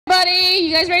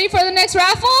You guys ready for the next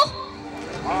raffle?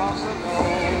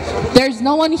 There's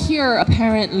no one here,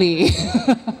 apparently.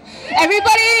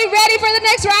 Everybody ready for the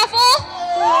next raffle?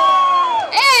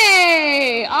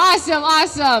 Hey! Awesome,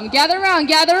 awesome. Gather around,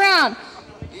 gather around.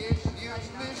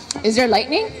 Is there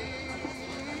lightning?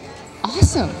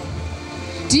 Awesome.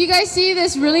 Do you guys see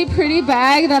this really pretty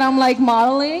bag that I'm like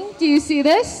modeling? Do you see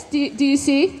this? Do you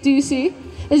see? Do you see?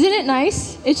 Isn't it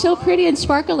nice? It's so pretty and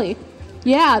sparkly.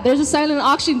 Yeah, there's a silent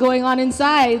auction going on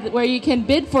inside where you can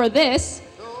bid for this.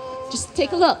 Just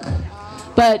take a look.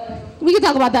 But we can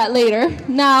talk about that later.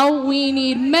 Now we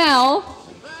need Mel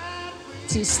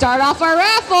to start off our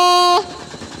raffle.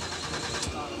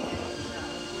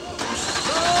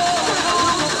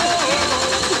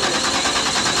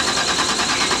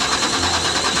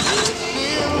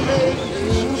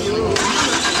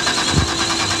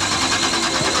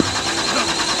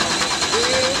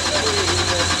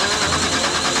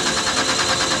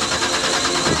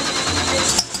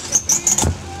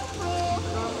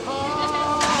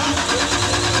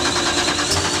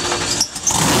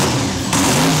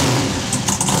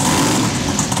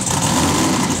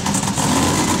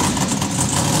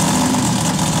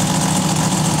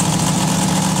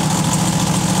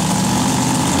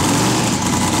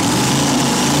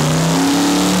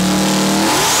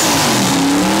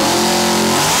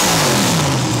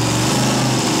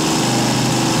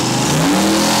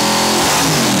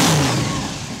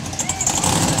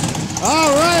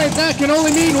 That can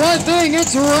only mean one thing,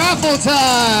 it's raffle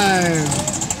time!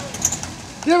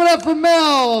 Give it up for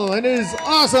Mel and his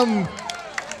awesome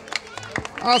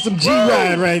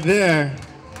G-Ride right there.